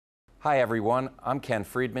Hi everyone, I'm Ken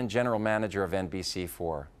Freedman, General Manager of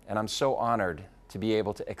NBC4, and I'm so honored to be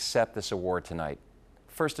able to accept this award tonight.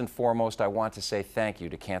 First and foremost, I want to say thank you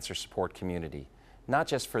to cancer support community, not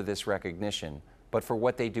just for this recognition, but for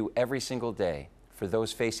what they do every single day for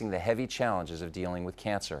those facing the heavy challenges of dealing with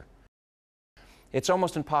cancer. It's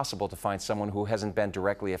almost impossible to find someone who hasn't been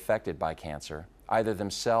directly affected by cancer, either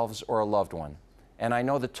themselves or a loved one, and I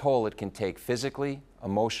know the toll it can take physically,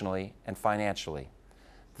 emotionally, and financially.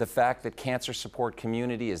 The fact that cancer support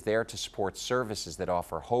community is there to support services that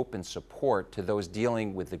offer hope and support to those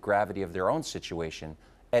dealing with the gravity of their own situation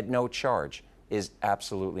at no charge is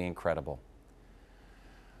absolutely incredible.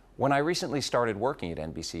 When I recently started working at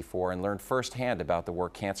NBC4 and learned firsthand about the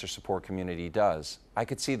work cancer support community does, I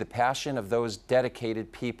could see the passion of those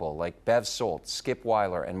dedicated people like Bev Solt, Skip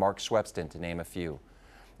Weiler, and Mark Swepston, to name a few.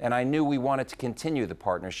 And I knew we wanted to continue the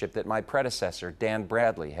partnership that my predecessor, Dan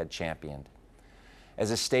Bradley, had championed. As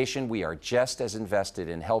a station, we are just as invested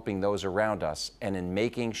in helping those around us and in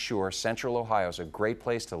making sure Central Ohio is a great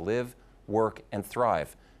place to live, work, and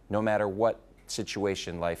thrive, no matter what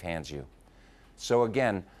situation life hands you. So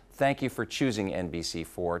again, thank you for choosing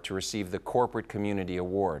NBC4 to receive the Corporate Community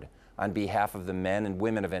Award. On behalf of the men and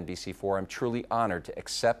women of NBC4, I'm truly honored to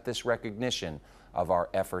accept this recognition of our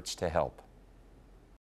efforts to help.